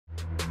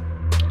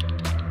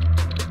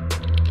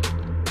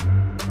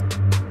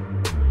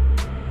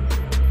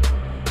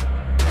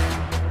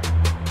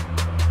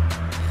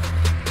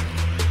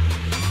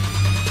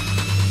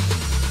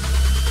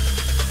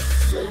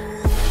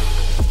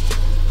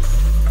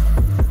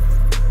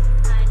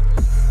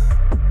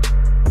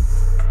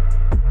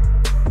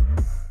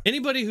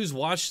Anybody who's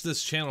watched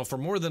this channel for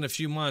more than a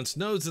few months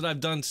knows that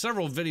I've done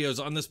several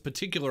videos on this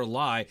particular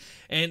lie,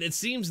 and it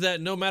seems that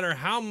no matter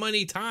how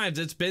many times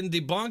it's been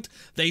debunked,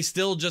 they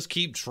still just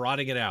keep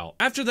trotting it out.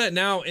 After that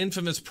now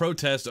infamous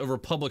protest over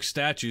public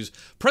statues,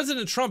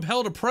 President Trump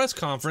held a press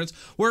conference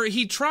where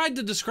he tried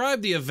to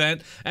describe the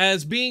event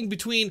as being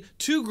between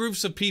two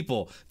groups of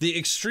people, the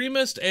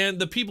extremists and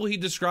the people he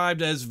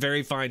described as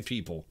very fine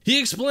people. He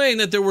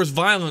explained that there was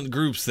violent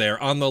groups there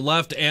on the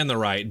left and the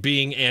right,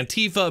 being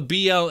Antifa,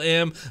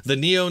 BLM, the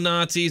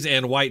neo-Nazis,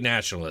 and white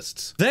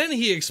nationalists. Then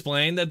he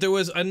explained that there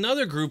was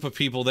another group of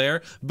people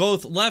there,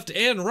 both left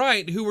and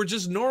right, who were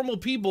just normal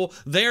people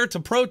there to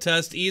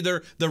protest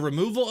either the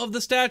removal of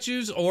the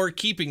statues or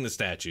keeping the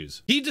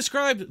statues. He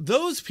described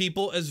those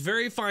people as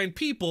very fine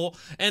people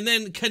and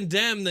then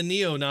condemned the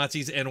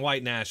neo-Nazis and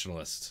white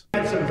nationalists. You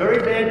had some very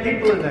bad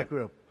people in that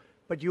group,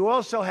 but you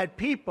also had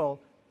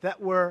people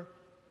that were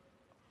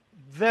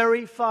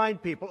very fine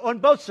people on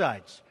both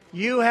sides.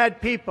 You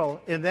had people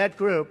in that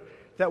group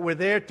that were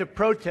there to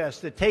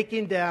protest the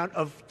taking down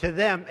of, to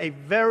them, a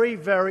very,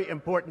 very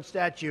important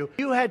statue.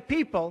 You had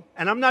people,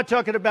 and I'm not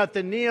talking about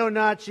the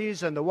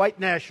neo-Nazis and the white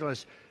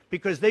nationalists,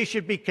 because they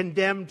should be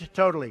condemned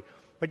totally.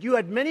 But you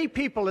had many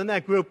people in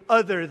that group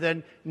other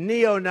than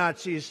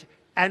neo-Nazis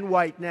and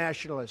white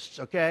nationalists,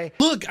 okay?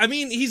 Look, I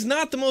mean, he's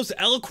not the most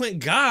eloquent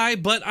guy,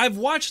 but I've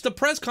watched the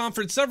press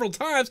conference several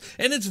times,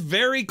 and it's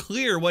very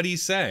clear what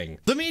he's saying.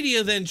 The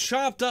media then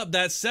chopped up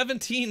that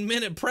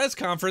 17-minute press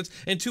conference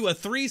into a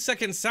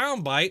 3-second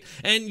soundbite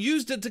and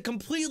used it to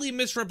completely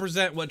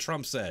misrepresent what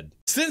Trump said.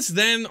 Since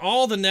then,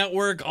 all the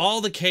network, all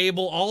the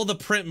cable, all the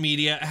print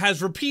media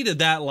has repeated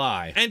that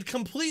lie and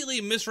completely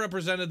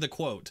misrepresented the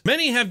quote.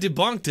 Many have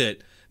debunked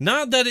it.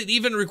 Not that it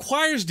even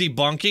requires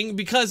debunking,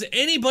 because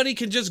anybody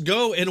can just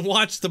go and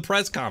watch the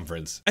press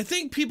conference. I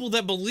think people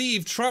that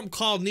believe Trump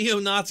called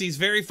neo-Nazis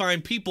very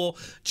fine people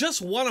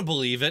just want to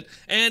believe it,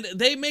 and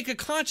they make a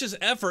conscious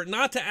effort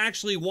not to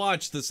actually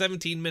watch the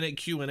 17-minute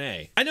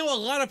Q&A. I know a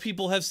lot of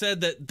people have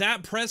said that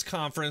that press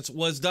conference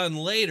was done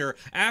later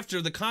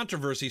after the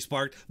controversy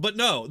sparked, but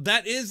no,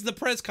 that is the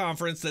press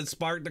conference that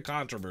sparked the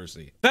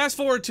controversy. Fast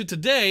forward to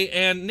today,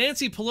 and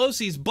Nancy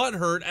Pelosi's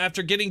butthurt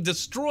after getting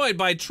destroyed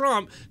by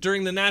Trump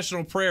during the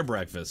National Prayer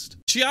Breakfast.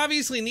 She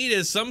obviously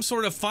needed some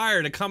sort of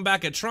fire to come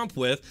back at Trump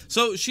with,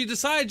 so she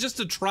decided just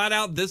to trot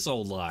out this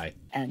old lie.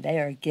 And they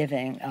are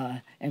giving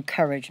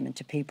encouragement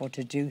to people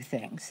to do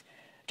things.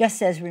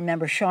 Just as,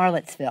 remember,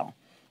 Charlottesville,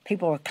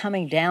 people were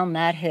coming down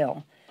that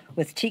hill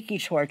with tiki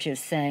torches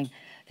saying,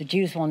 the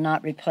Jews will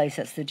not replace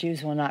us, the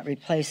Jews will not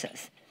replace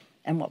us.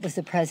 And what was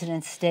the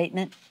president's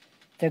statement?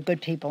 They're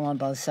good people on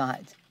both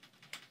sides.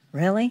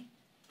 Really?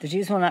 The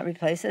Jews will not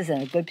replace us and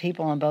they're good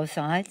people on both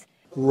sides?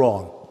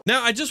 Wrong.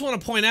 Now, I just want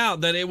to point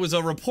out that it was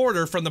a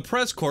reporter from the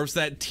press corps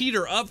that teed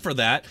her up for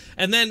that,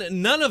 and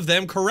then none of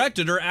them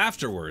corrected her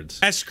afterwards.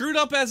 As screwed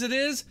up as it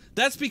is,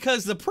 that's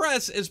because the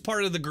press is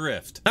part of the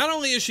grift. Not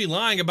only is she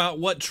lying about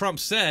what Trump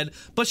said,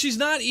 but she's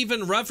not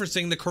even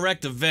referencing the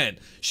correct event.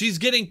 She's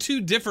getting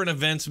two different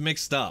events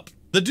mixed up.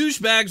 The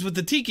douchebags with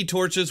the tiki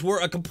torches were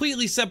a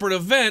completely separate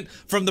event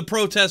from the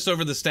protests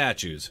over the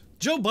statues.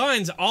 Joe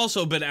Biden's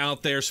also been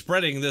out there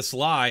spreading this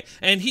lie,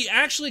 and he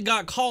actually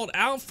got called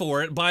out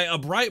for it by a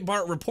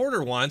Breitbart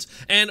reporter once,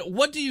 and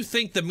what do you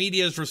think the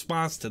media's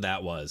response to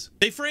that was?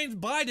 They framed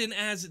Biden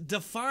as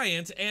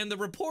defiant and the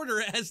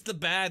reporter as the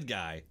bad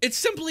guy. It's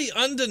simply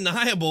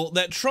undeniable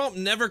that Trump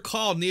never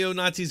called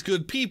neo-Nazis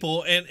good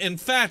people and in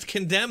fact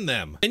condemned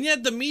them. And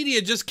yet the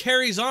media just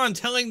carries on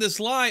telling this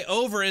lie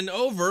over and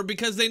over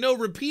because they know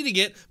repeating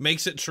it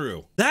makes it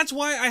true. That's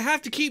why I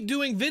have to keep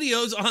doing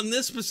videos on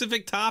this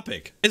specific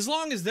topic. As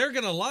long as they're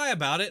gonna lie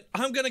about it,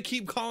 I'm gonna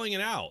keep calling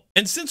it out.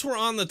 And since we're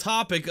on the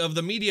topic of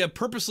the media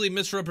purposely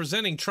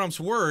misrepresenting Trump's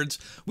words,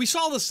 we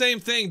saw the same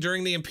thing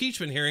during the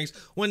impeachment hearings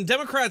when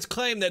Democrats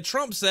claimed that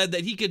Trump said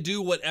that he could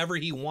do whatever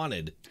he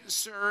wanted.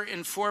 Sir,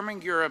 in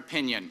forming your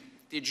opinion,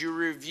 did you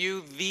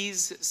review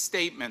these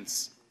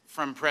statements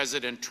from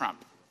President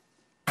Trump?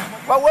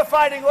 Well, we're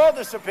fighting all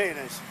the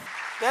subpoenas.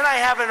 Then I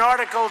have an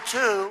Article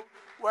 2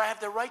 where I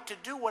have the right to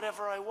do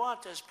whatever I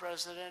want as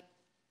president.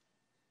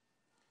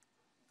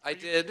 I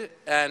did,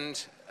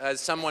 and as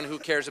someone who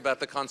cares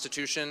about the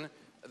Constitution,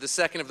 the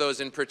second of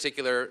those in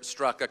particular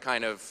struck a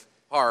kind of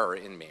horror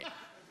in me.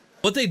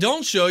 What they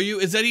don't show you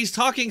is that he's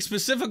talking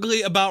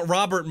specifically about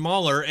Robert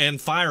Mueller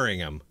and firing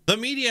him. The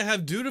media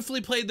have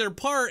dutifully played their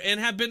part and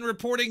have been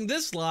reporting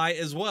this lie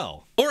as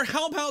well. Or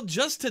how about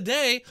just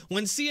today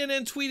when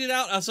CNN tweeted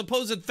out a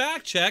supposed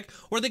fact check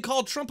where they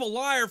called Trump a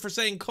liar for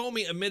saying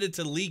Comey admitted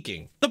to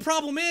leaking. The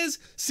problem is,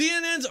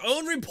 CNN's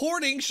own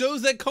reporting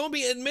shows that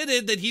Comey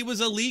admitted that he was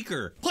a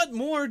leaker. What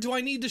more do I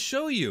need to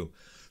show you?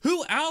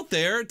 Who out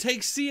there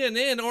takes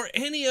CNN or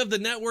any of the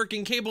network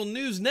and cable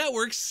news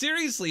networks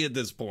seriously at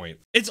this point?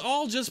 It's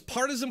all just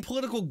partisan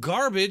political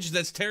garbage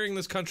that's tearing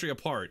this country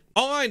apart.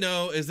 All I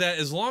know is that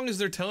as long as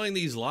they're telling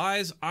these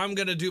lies, I'm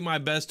gonna do my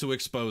best to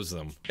expose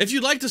them. If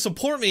you'd like to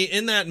support me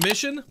in that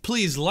mission,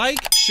 please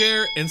like,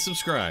 share, and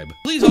subscribe.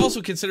 Please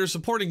also consider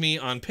supporting me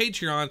on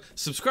Patreon,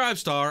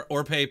 Subscribestar,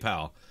 or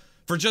PayPal.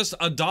 For just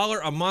 $1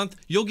 a month,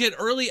 you'll get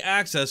early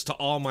access to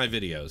all my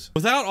videos.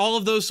 Without all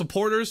of those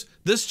supporters,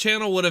 this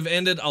channel would have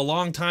ended a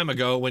long time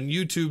ago when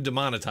YouTube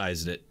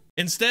demonetized it.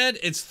 Instead,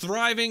 it's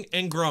thriving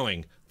and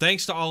growing,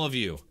 thanks to all of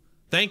you.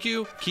 Thank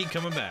you, keep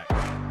coming back.